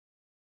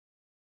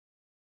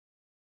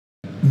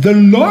the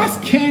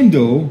last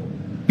candle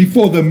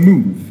before the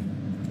move,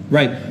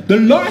 right? The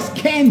last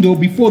candle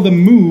before the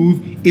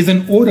move is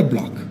an order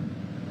block.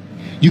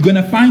 You're going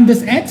to find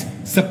this at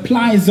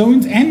supply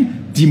zones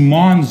and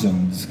demand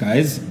zones,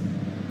 guys.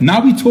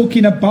 Now we're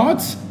talking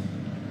about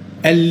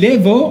a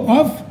level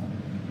of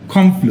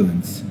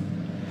confluence,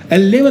 a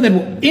level that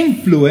will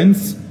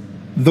influence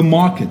the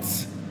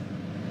markets.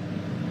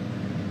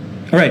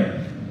 All right,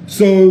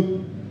 so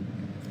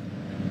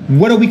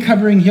what are we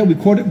covering here?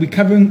 We're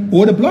covering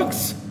order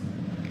blocks,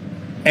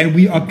 and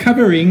we are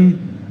covering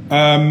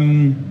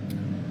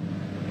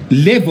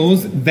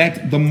levels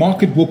that the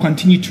market will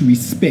continue to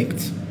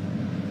respect.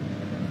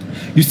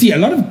 You see, a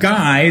lot of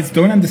guys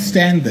don't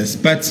understand this,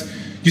 but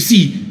you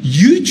see,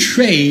 you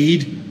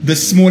trade the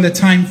smaller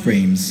time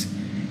frames.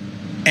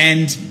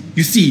 And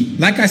you see,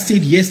 like I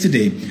said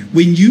yesterday,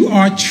 when you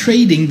are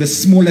trading the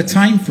smaller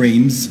time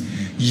frames,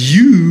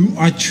 you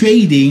are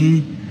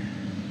trading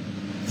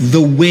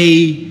the way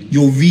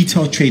your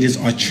retail traders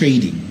are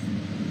trading,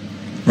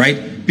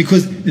 right?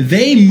 Because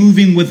they're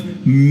moving with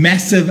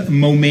massive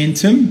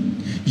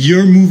momentum.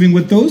 You're moving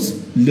with those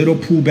little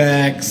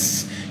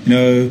pullbacks, you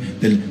know,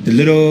 the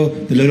little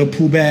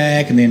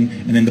pullback, and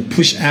then the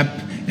push up,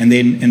 and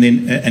then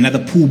another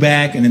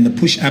pullback, and then the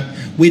push up,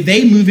 where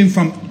they're moving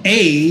from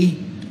A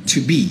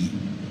to B.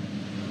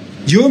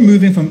 You're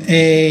moving from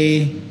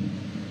A,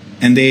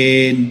 and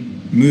then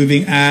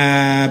moving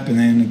up, and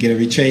then get a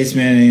retracement,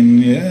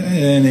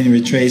 and then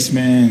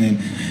retracement, and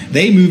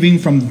they're moving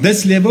from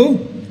this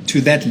level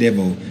to that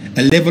level,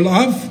 a level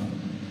of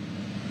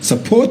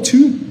support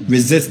to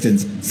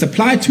resistance,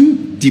 supply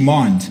to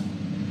demand.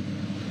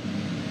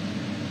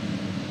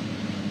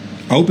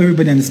 I hope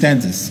everybody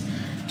understands this.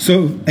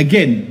 So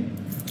again,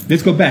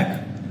 let's go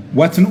back.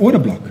 What's an order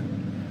block?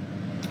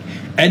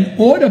 An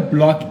order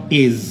block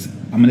is,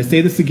 I'm going to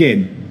say this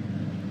again,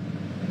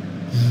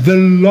 the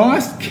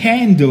last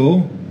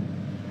candle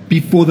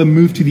before the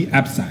move to the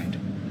upside,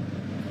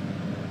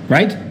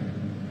 right?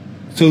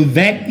 So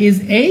that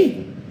is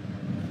a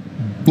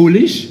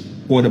bullish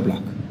order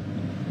block,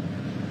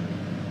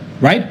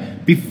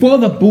 right? Before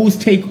the bulls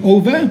take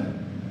over,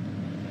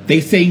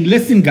 they're saying,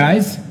 listen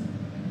guys,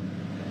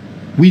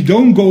 we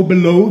don't go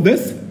below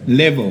this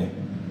level.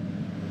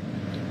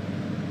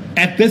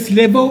 At this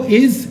level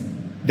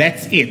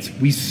that's it.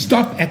 We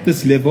stop at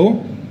this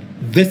level.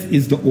 This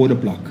is the order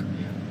block.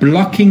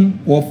 Blocking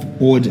off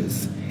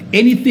orders.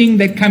 Anything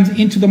that comes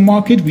into the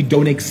market, we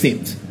don't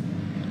accept.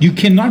 You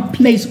cannot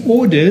place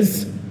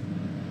orders,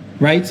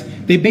 right?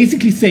 They're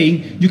basically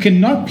saying you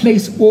cannot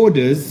place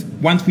orders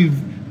once we've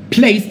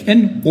placed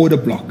an order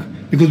block,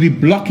 because we're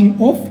blocking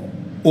off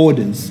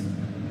orders.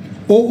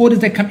 All orders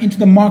that come into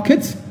the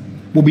market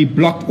will be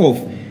blocked off.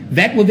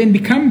 That will then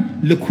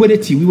become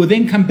liquidity. We will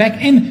then come back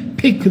and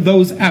pick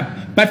those up.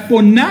 But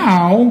for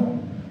now,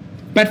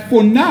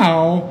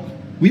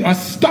 we are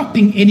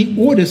stopping any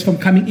orders from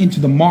coming into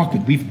the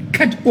market. We've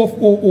cut off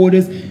all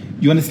orders.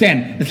 You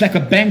understand? It's like a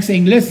bank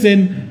saying,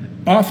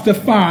 listen, after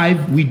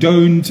 5, we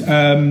don't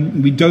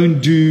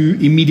do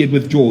immediate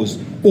withdrawals.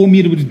 All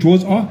immediate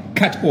withdrawals are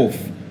cut off.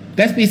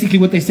 That's basically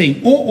what they're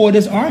saying. All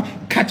orders are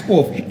cut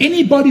off.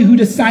 Anybody who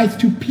decides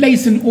to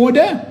place an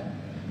order,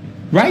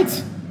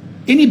 right?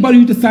 Anybody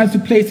who decides to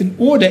place an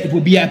order, it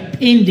will be a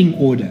pending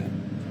order.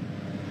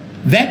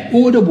 That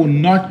order will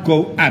not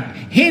go up.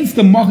 Hence,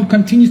 the market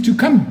continues to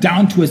come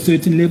down to a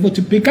certain level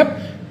to pick up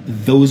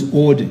those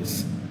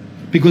orders.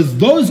 Because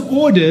those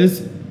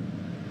orders,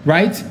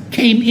 right,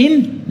 came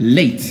in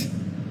late.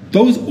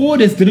 Those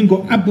orders didn't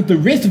go up with the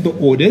rest of the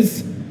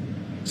orders.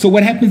 So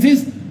what happens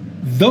is,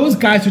 those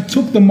guys who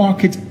took the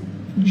market,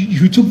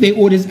 who took their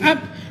orders up,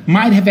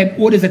 might have had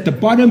orders at the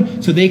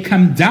bottom, so they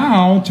come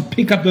down to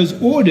pick up those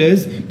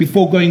orders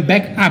before going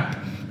back up,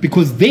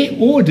 because their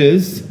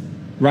orders,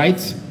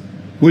 right,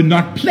 were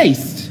not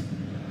placed.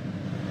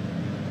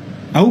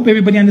 I hope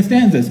everybody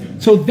understands this.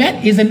 So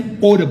that is an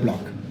order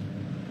block.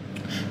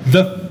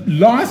 The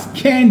last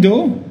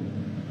candle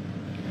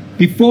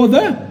before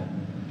the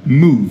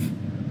move.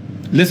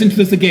 Listen to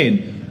this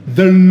again.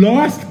 The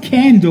last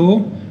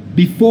candle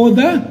before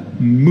the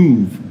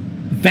move.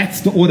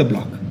 That's the order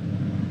block.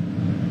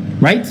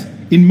 Right?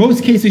 In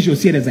most cases, you'll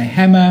see it as a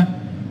hammer,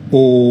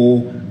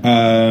 or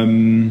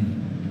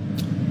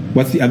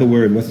what's the other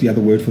word? What's the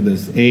other word for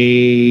this?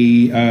 Trying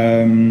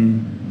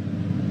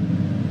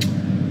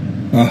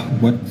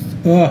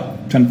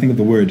to think of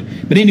the word.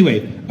 But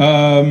anyway,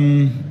 I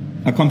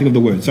can't think of the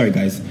word. Sorry,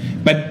 guys.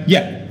 But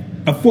yeah,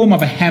 a form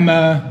of a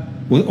hammer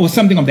or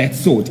something of that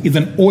sort is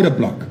an order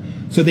block.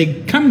 So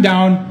they come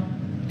down,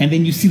 and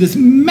then you see this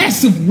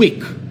massive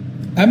wick,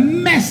 a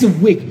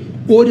massive wick.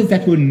 Orders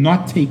that were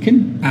not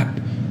taken up,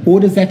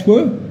 orders that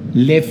were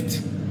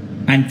left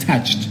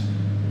untouched,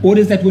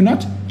 orders that were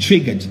not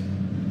triggered,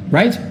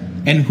 right?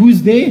 And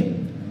who's there?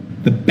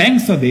 The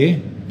banks are there,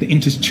 the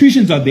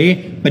institutions are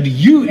there, but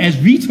you as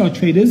retail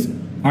traders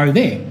are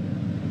there,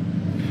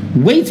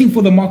 waiting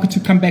for the market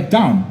to come back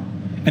down.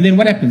 And then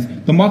what happens?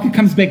 The market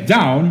comes back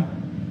down,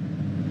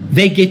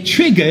 they get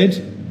triggered,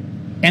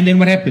 and then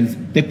what happens?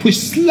 They push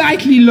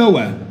slightly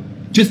lower,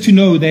 just to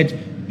know that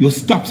your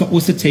stops are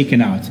also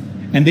taken out.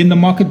 And then the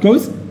market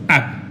goes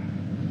up.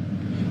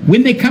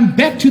 When they come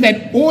back to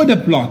that order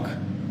block,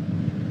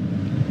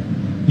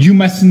 you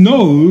must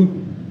know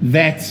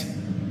that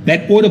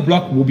that order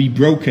block will be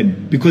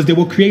broken because they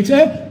will create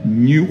a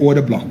new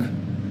order block.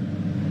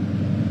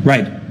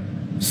 Right.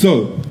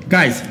 So,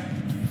 guys,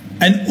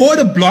 an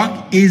order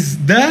block is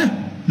the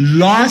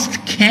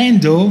last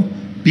candle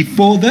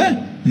before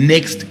the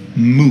next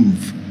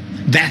move.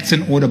 That's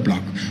an order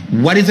block.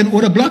 What is an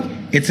order block?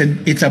 It's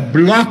a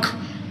block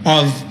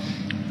of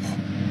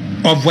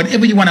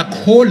whatever you want to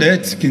call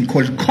it. You can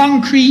call it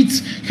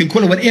concrete, you can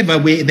call it whatever,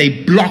 where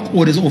they block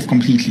orders off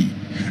completely.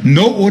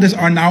 No orders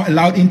are now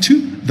allowed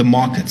into the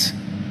market.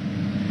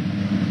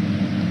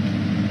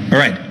 All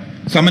right.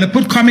 So I'm going to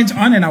put comments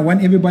on, and I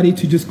want everybody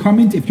to just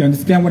comment if you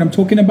understand what I'm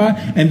talking about,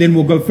 and then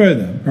we'll go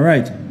further. All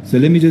right. So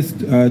let me just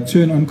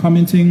turn on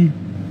commenting.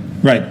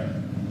 Right.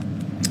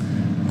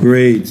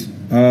 Great.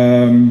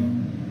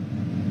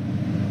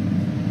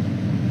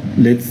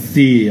 Let's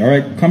see. All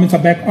right. Comments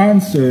are back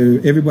on, so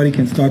everybody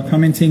can start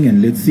commenting,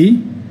 and let's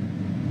see.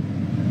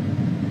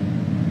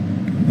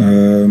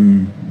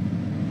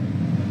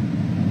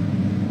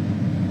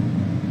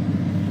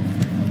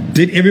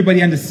 Did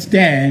everybody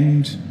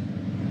understand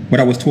what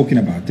I was talking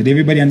about? Did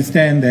everybody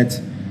understand that?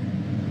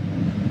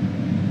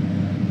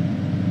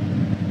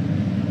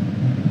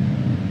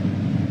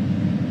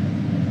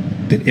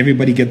 Did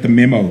everybody get the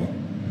memo?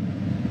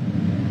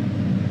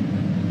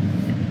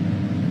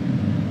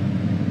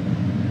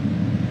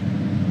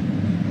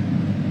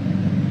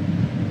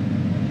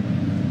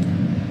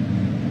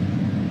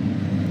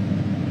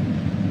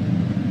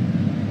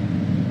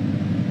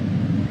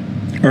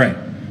 All right.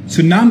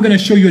 So now I'm going to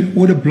show you an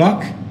order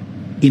block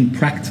in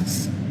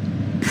practice.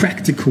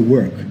 Practical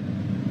work.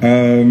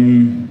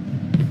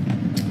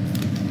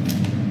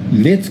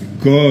 Let's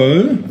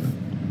go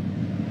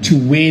to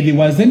where there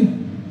was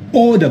an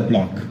order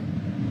block,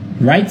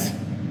 right?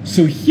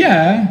 So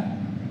here,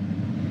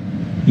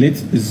 let's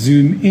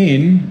zoom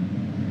in.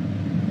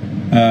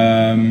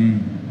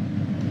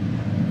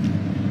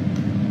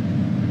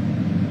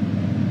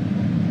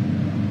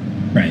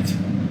 Right.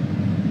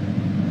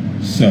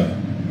 So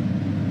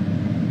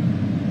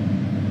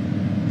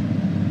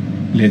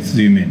let's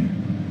zoom in.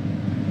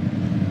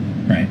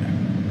 Right.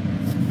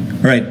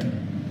 All right.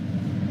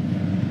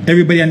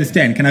 Everybody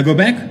understand? Can I go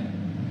back?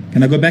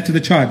 Can I go back to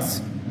the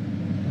charts?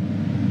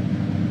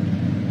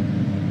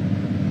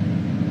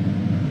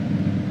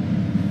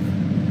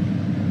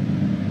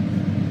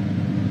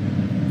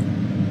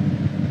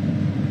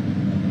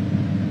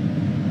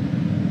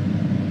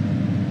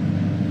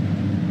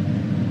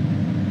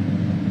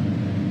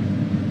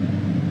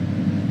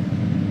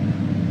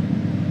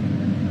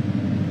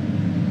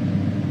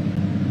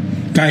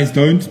 Guys,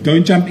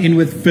 don't jump in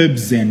with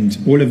fibs and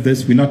all of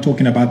this. We're not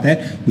talking about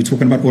that. We're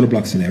talking about order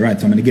blocks today. Right,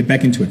 so I'm going to get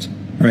back into it.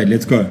 All right,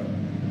 let's go.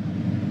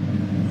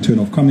 Turn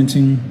off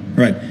commenting.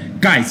 All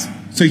right, guys,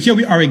 so here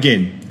we are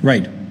again.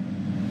 Right,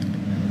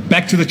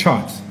 back to the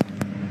charts.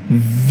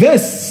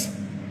 This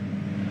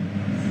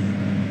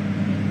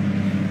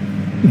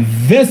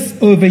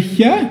over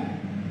here,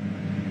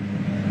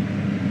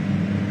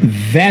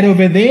 that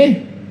over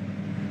there,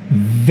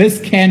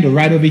 this candle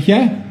right over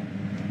here,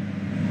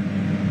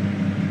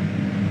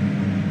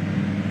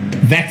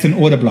 that's an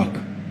order block.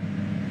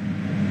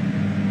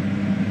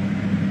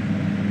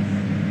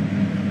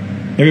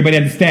 Everybody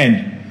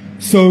understand?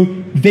 So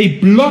they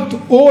blocked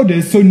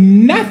orders, so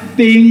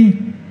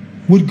nothing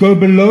would go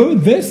below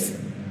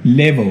this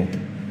level.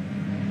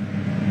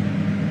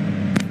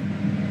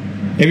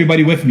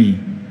 Everybody with me?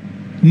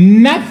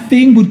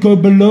 Nothing would go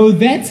below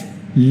that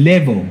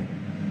level.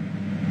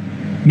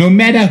 No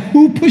matter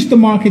who pushed the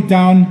market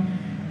down,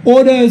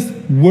 orders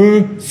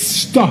were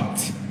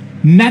stopped.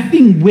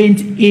 Nothing went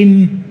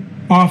in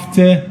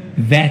after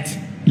that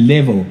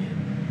level.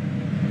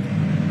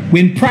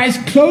 When price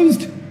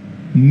closed,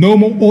 no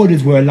more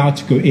orders were allowed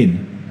to go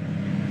in.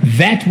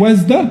 That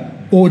was the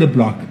order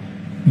block.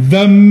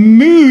 The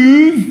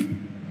move,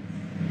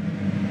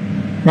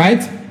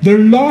 right? The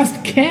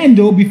last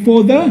candle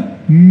before the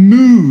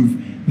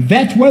move.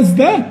 That was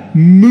the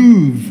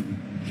move.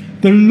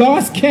 The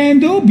last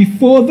candle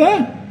before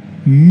the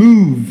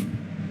move.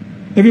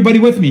 Everybody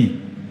with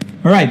me?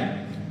 All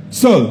right.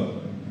 So,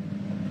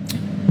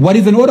 what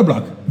is an order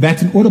block?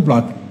 That's an order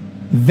block.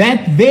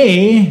 That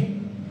there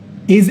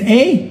is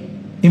a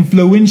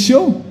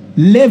influential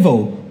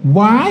level.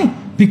 Why?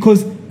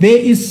 Because there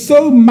is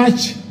so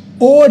much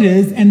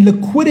orders and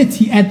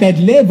liquidity at that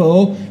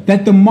level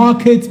that the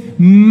market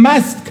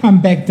must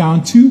come back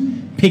down to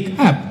pick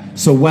up.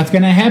 So what's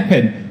going to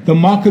happen? The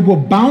market will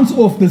bounce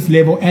off this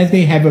level as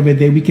they have over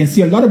there. We can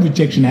see a lot of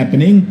rejection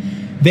happening.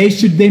 They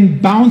should then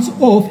bounce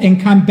off and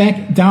come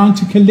back down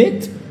to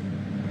collect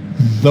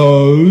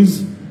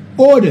those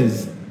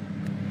orders.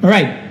 All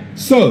right.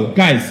 So,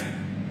 guys,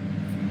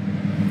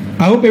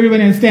 I hope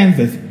everybody understands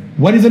this.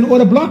 What is an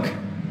order block?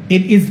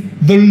 It is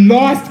the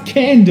last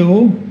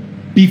candle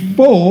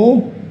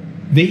before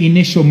the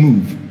initial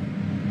move.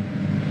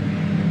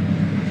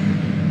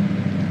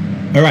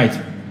 All right.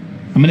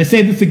 I'm going to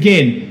say this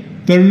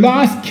again. The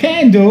last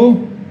candle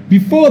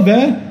before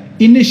the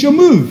initial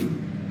move.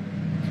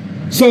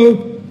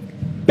 So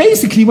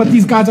basically what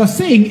these guys are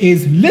saying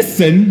is,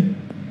 listen,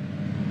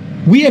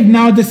 we have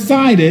now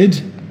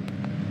decided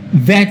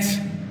that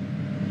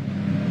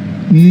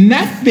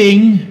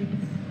nothing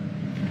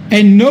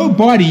and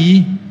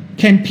nobody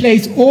can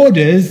place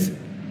orders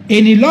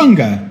any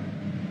longer.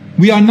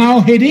 We are now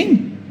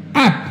heading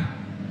up.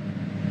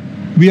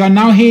 We are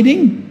now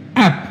heading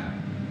up.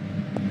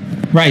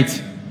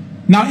 Right.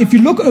 Now, if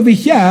you look over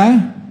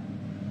here,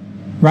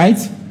 right,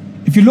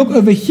 if you look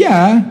over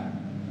here,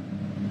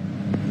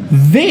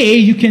 there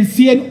you can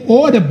see an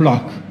order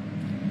block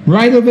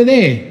right over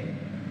there.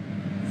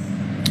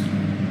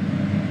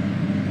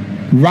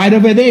 Right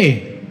over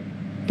there.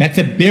 That's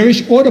a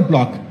bearish order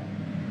block.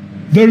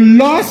 The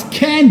last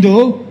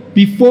candle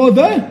before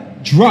the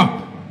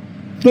drop.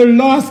 The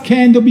last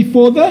candle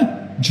before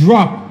the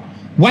drop.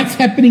 What's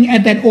happening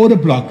at that order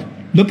block?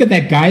 Look at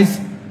that, guys.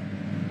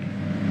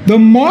 The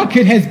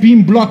market has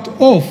been blocked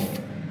off.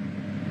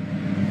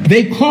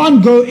 They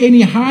can't go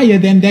any higher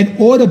than that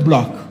order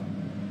block.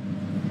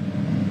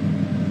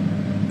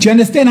 Do you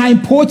understand how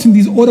important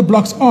these order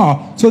blocks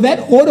are? So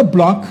that order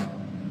block,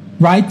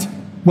 right,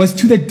 was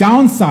to the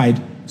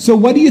downside. So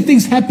what do you think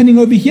is happening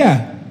over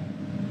here?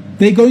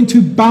 They're going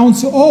to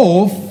bounce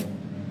off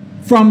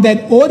from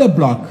that order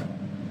block.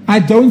 I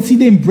don't see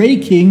them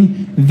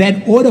breaking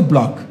that order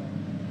block.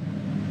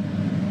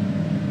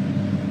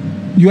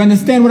 You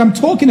understand what I'm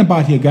talking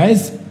about here,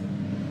 guys?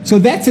 So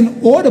that's an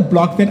order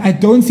block that I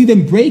don't see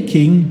them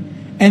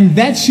breaking, and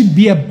that should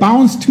be a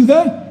bounce to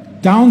the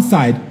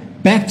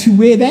downside, back to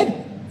where that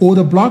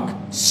order block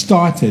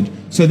started.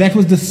 So that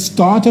was the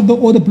start of the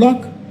order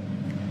block,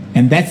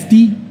 and that's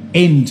the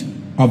end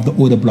of the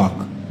order block.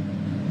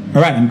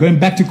 All right, I'm going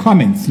back to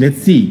comments. Let's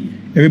see.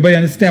 Everybody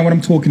understand what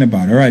I'm talking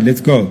about? All right,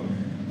 let's go.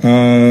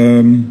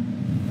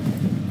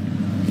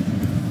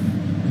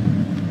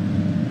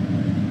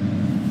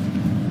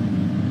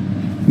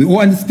 We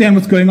all understand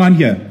what's going on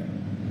here.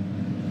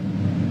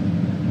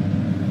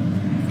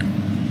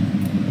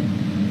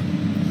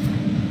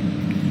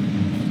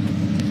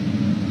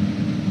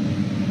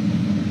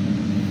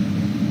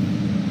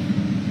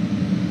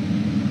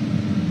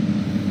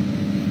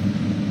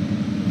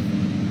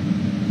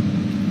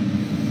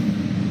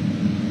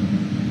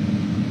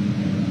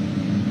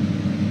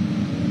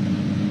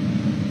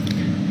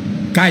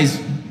 Guys,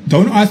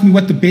 don't ask me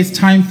what the best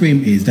time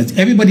frame is. Does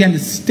everybody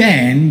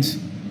understand?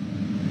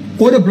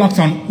 Order blocks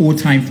on all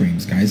time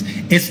frames, guys.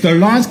 It's the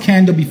last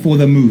candle before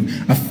the move.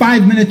 A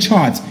 5-minute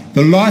chart,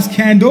 the last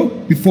candle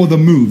before the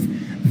move.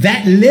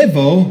 That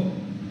level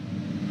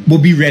will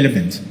be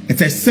relevant.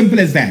 It's as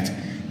simple as that.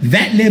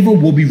 That level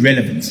will be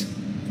relevant.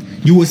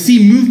 You will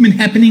see movement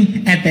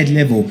happening at that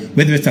level,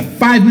 whether it's a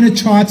 5-minute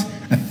chart,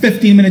 a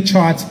 15-minute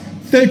chart,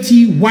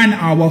 30, 1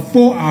 hour,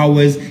 4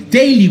 hours,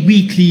 daily,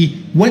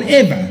 weekly,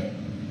 whatever.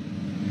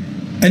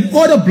 An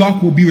order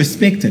block will be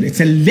respected.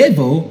 It's a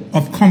level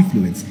of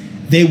confluence.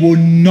 They will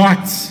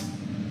not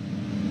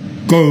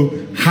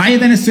go higher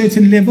than a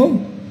certain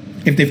level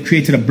if they've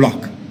created a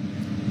block,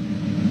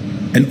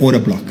 an order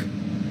block.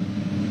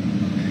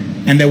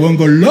 And they won't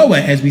go lower,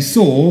 as we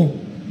saw,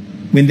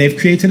 when they've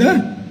created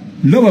a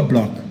lower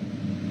block.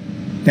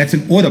 That's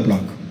an order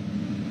block.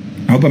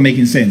 I hope I'm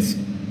making sense.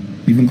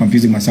 I'm even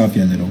confusing myself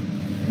here a little.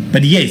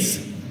 But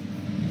yes.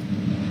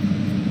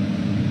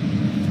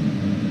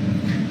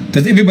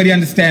 Does everybody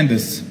understand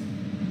this?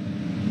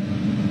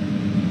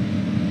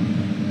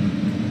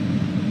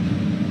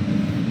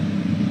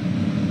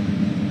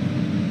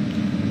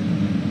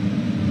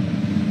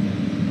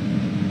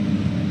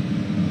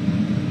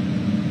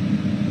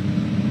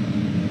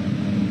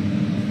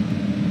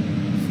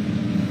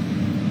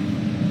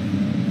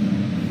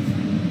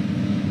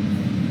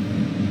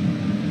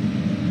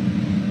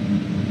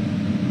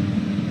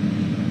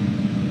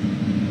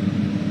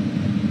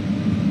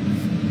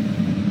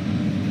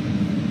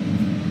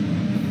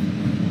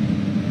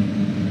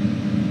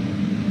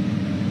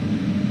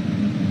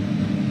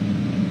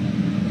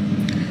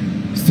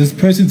 This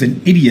person's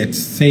an idiot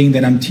saying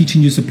that I'm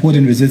teaching you support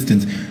and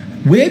resistance.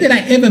 Where did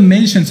I ever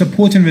mention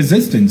support and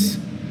resistance?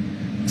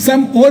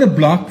 Some order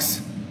blocks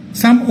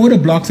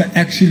are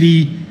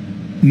actually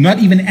not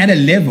even at a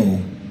level.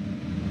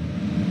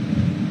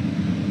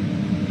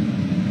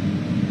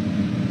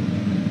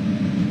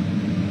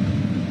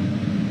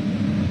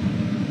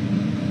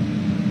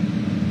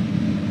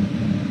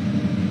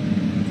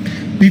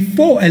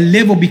 Before a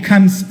level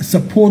becomes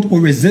support or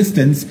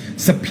resistance,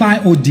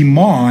 supply or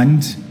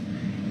demand,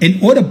 an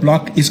order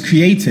block is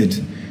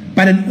created,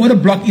 but an order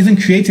block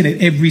isn't created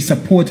at every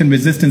support and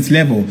resistance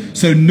level.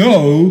 So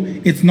no,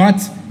 it's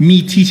not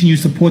me teaching you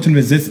support and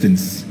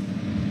resistance.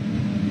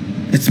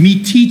 It's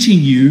me teaching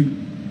you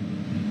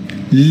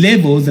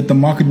levels that the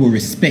market will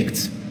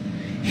respect.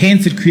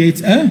 Hence, it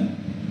creates a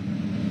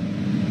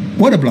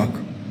order block,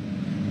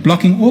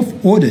 blocking off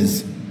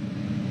orders.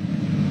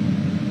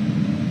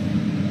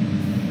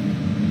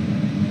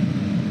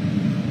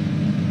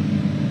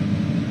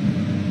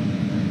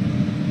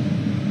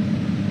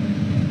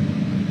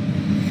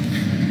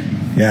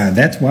 Yeah,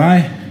 that's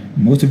why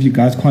most of you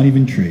guys can't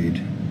even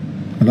trade.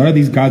 A lot of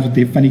these guys with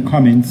their funny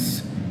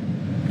comments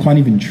can't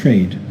even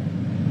trade.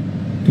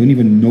 Don't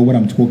even know what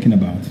I'm talking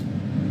about.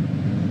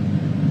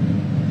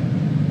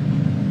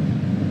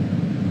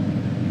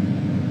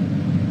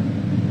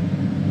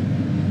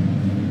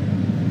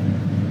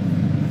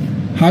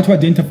 How to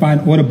identify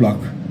an order block.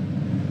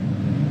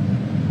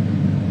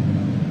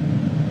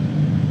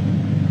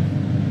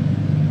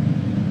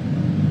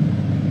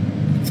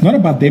 It's not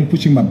about them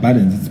pushing my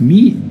buttons. It's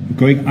me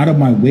going out of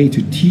my way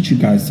to teach you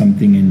guys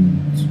something and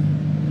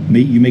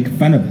you make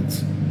fun of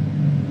it.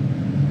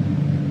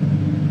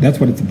 That's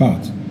what it's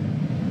about.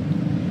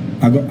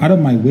 I go out of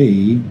my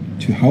way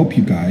to help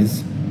you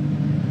guys,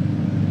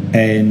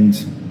 and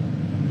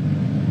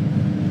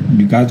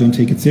you guys don't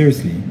take it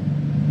seriously.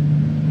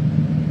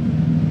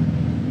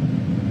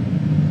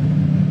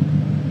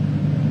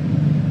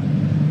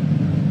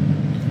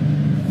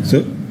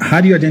 So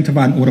how do you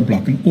identify an order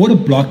block? An order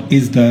block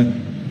is the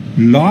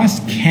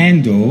last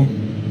candle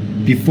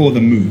before the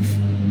move.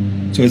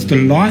 So it's the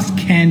last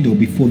candle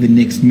before the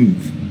next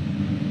move,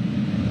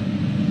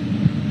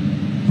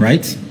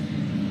 right?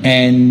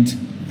 And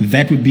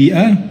that would be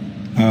a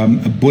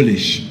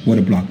bullish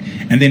order block.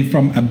 And then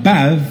from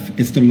above,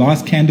 it's the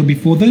last candle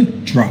before the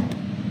drop.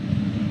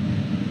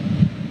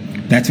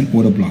 That's an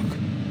order block.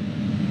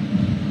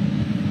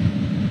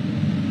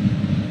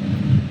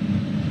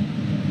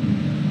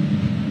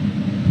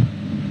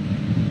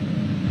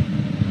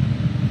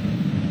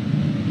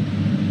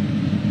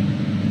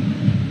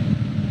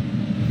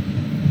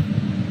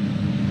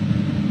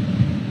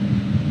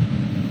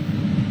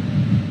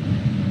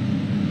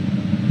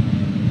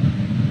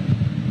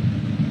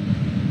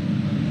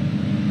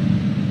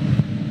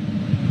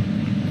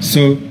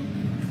 So,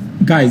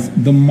 guys,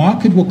 the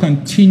market will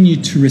continue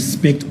to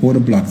respect order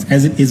blocks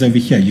as it is over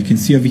here. You can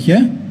see over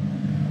here.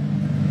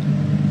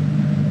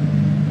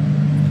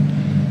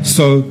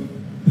 So,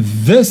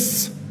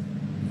 this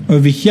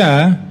over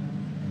here,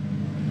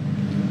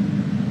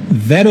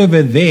 that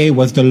over there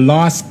was the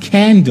last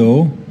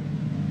candle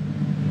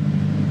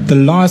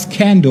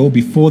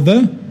before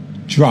the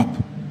drop.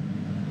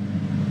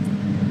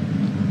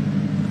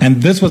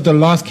 And this was the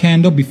last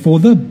candle before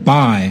the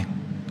buy.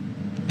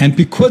 And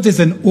because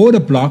there's an order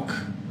block,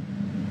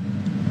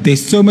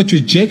 there's so much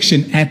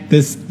rejection at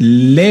this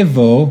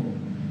level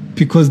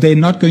because they're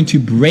not going to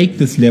break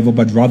this level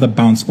but rather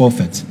bounce off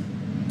it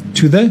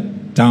to the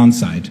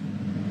downside.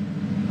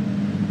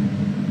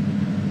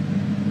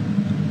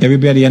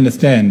 Everybody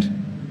understand?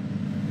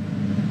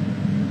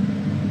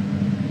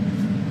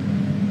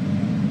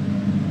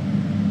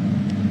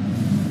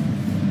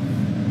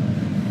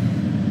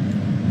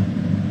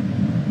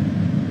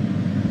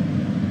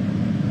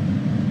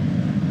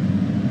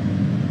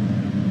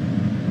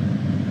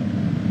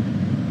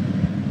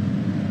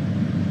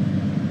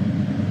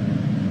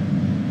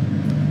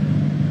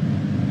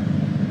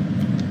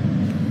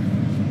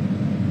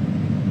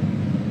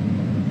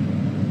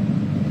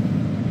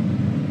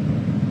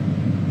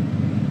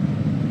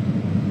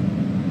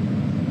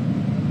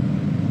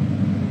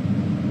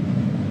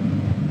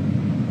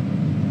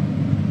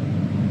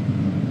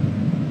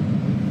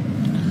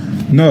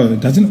 No, it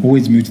doesn't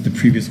always move to the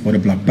previous order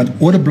block, but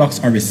order blocks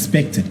are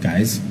respected,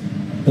 guys.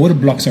 Order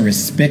blocks are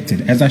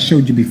respected, as I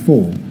showed you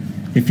before.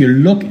 If you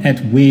look at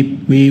where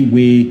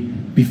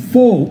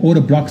before order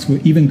blocks were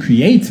even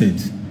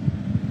created,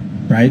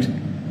 right?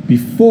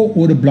 Before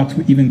order blocks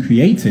were even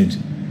created,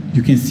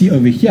 you can see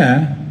over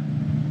here,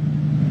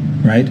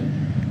 right?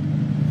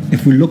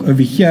 If we look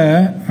over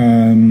here,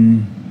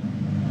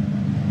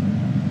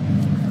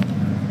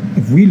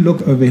 if we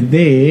look over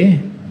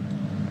there,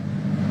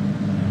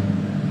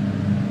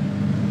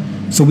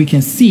 so we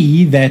can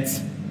see that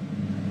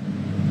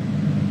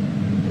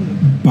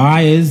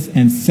buyers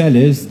and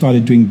sellers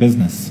started doing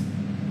business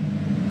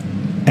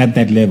at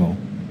that level,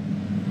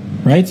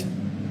 right?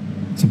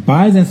 So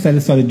buyers and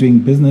sellers started doing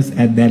business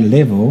at that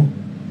level,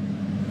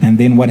 and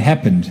then what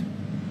happened?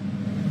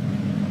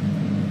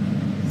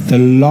 The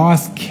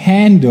last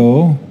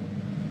candle,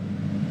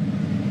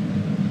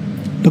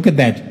 look at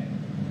that.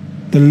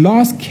 The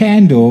last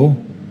candle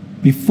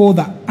before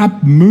the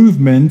up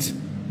movement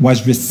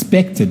was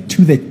respected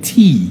to the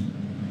T.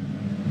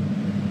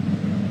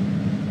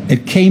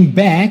 It came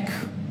back.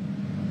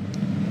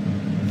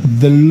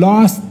 The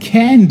last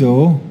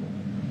candle,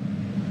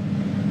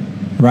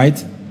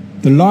 right?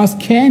 The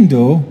last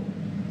candle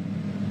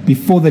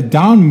before the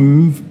down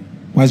move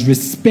was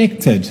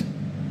respected.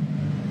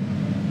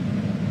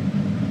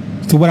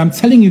 So what I'm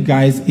telling you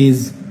guys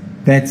is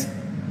that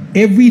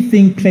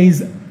everything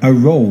plays a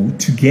role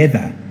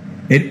together.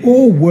 It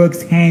all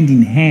works hand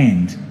in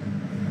hand.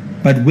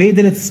 But where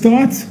did it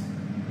start?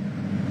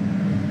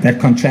 That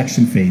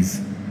contraction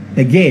phase.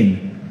 Again,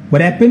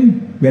 what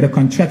happened? We had a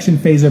contraction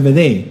phase over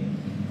there.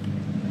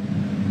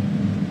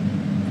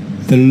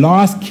 The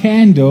last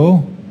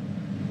candle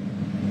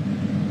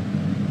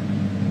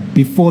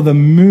before the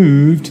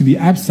move to the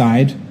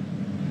upside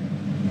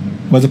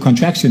was a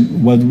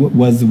contraction,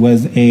 was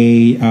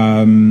a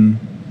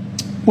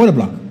order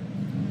block.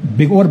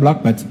 Big order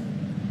block, but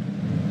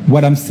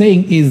What I'm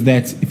saying is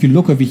that if you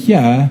look over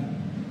here,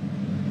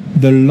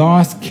 the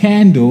last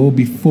candle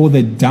before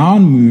the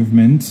down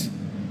movement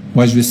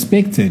was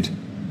respected.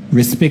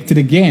 Respected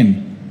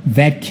again.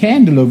 That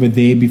candle over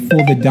there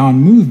before the down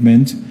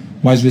movement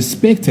was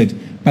respected.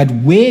 But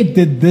where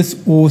did this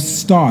all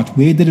start?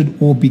 Where did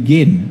it all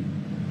begin?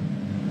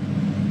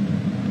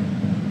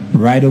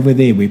 Right over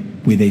there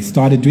where they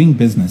started doing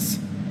business.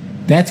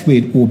 That's where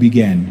it all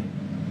began.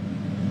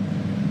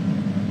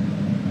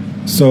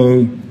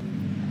 So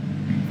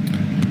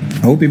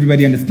I hope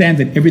everybody understands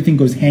that everything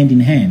goes hand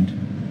in hand.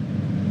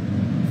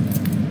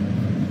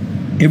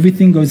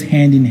 Everything goes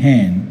hand in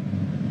hand.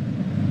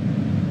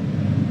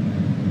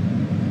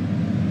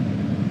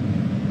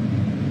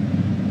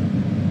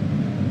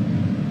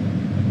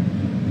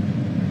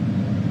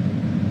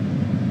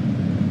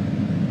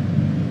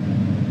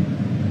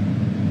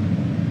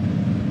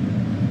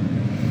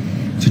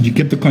 So you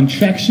get the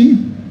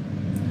contraction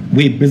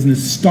where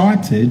business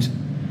started,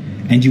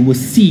 and you will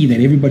see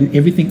that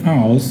everything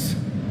else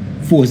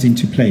falls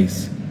into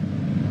place.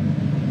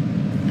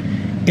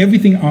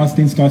 Everything else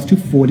then starts to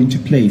fall into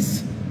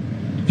place.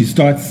 You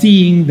start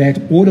seeing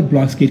that order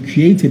blocks get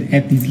created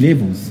at these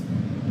levels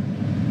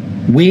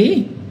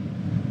where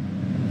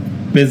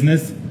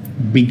business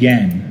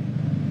began.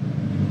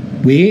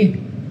 Where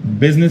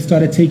business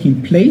started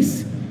taking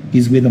place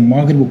is where the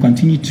market will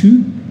continue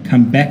to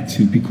come back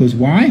to. Because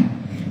why?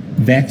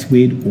 That's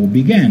where it all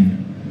began.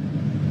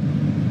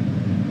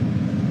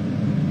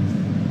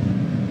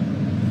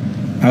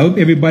 I hope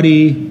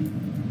everybody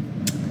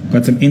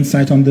got some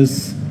insight on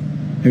this.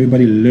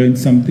 Everybody learned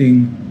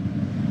something.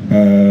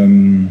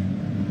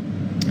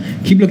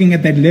 Keep looking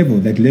at that level.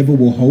 That level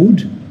will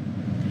hold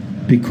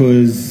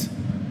because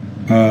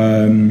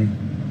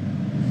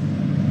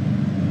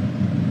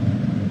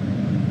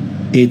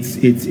it's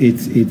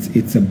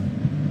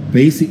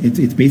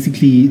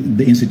basically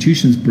the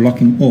institutions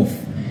blocking off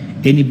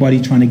anybody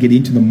trying to get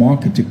into the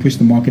market to push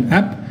the market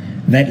up.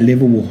 That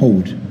level will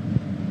hold.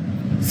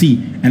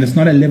 See, and it's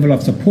not a level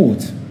of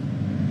support.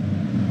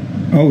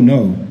 Oh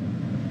no.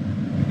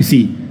 You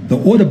see, the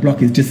order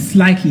block is just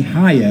slightly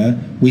higher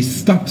where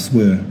stops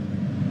were.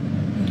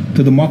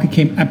 So the market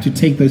came up to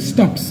take those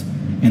stops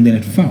and then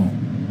it fell.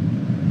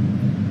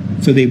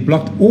 So they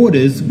blocked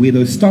orders where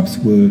those stops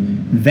were.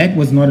 That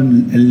was not a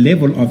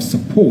level of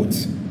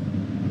support,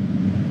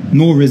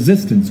 nor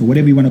resistance, or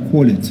whatever you want to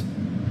call it.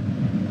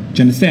 Do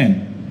you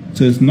understand?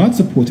 So it's not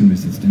support and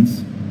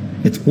resistance,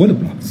 it's order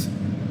blocks.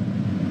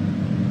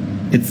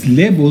 It's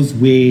levels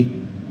where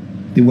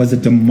there was a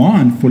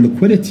demand for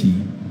liquidity.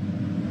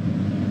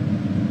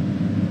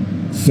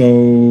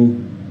 So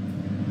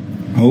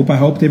I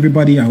hope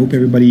everybody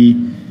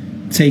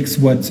takes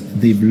what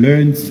they've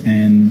learned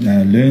and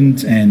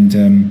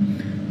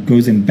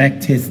goes and back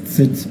tests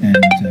it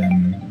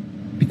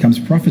and becomes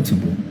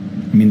profitable.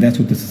 I mean, that's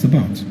what this is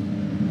about.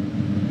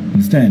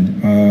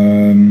 Understand?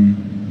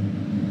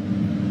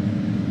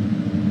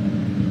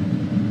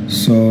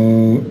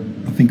 So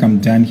I think I'm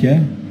done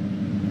here.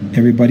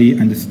 Everybody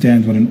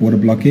understands what an order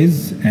block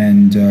is,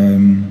 and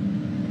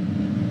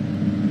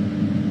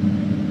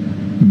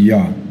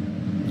yeah.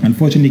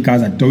 Unfortunately,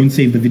 guys, I don't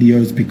save the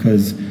videos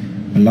because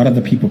a lot of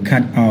the people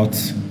cut out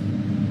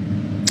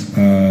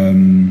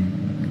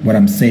what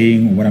I'm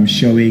saying or what I'm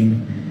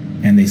showing,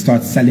 and they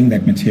start selling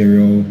that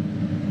material.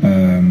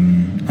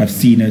 I've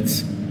seen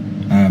it.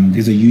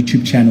 There's a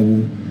YouTube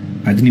channel.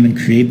 I didn't even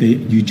create the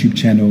YouTube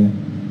channel.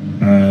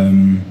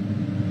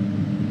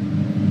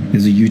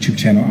 There's a YouTube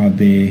channel out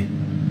there,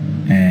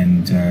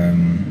 and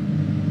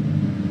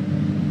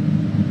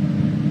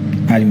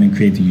I didn't even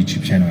create the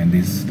YouTube channel, and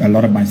there's a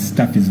lot of my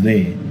stuff is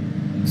there.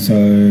 So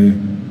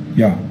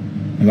yeah,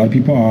 a lot of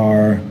people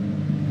are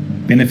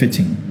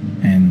benefiting,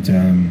 and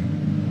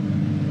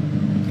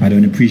I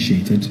don't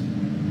appreciate it,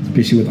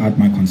 especially without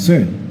my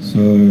concern.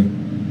 So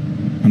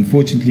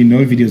unfortunately,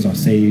 no videos are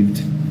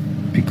saved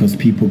because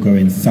people go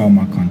and sell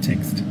my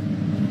context.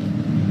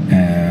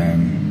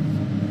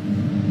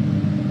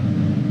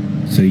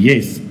 So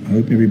yes, I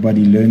hope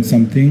everybody learned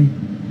something,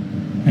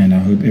 and I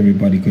hope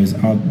everybody goes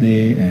out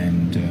there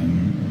and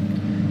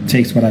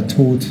takes what I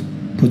taught,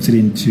 puts it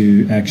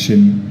into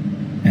action,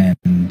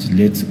 and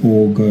let's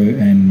all go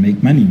and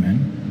make money, man.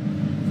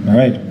 All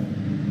right.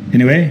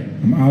 Anyway,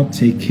 I'm out.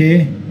 Take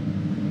care,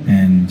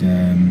 and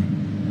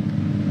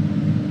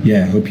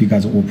yeah, I hope you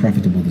guys are all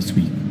profitable this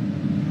week.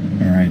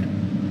 All right.